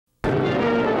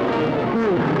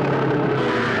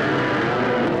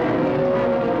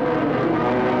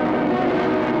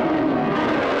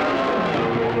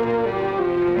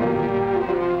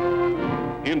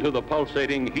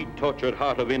pulsating, heat-tortured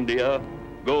heart of India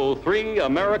go 3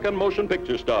 American motion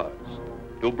picture stars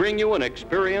to bring you an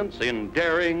experience in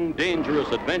daring,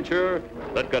 dangerous adventure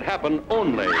that could happen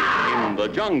only in the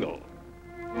jungle.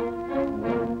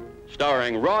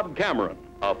 Starring Rod Cameron,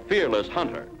 a fearless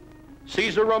hunter,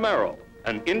 Cesar Romero,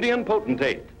 an Indian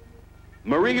potentate,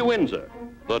 Marie Windsor,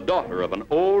 the daughter of an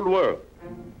old world,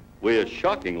 with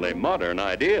shockingly modern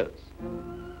ideas.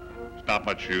 It's not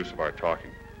much use of our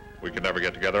talking. We could never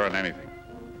get together on anything.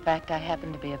 The fact I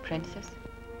happen to be a princess?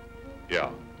 Yeah.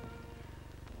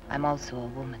 I'm also a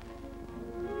woman.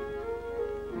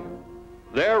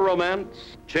 Their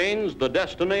romance changed the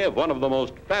destiny of one of the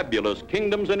most fabulous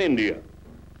kingdoms in India,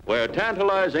 where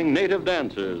tantalizing native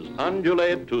dancers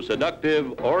undulate to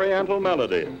seductive oriental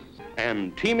melodies,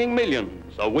 and teeming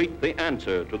millions await the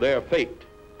answer to their fate.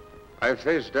 I've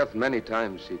faced death many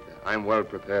times, Sita. I'm well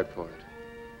prepared for it.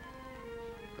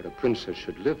 But a princess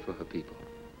should live for her people.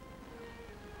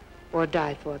 Or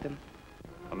die for them.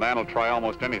 A man will try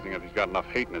almost anything if he's got enough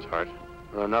hate in his heart.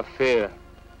 Or enough fear.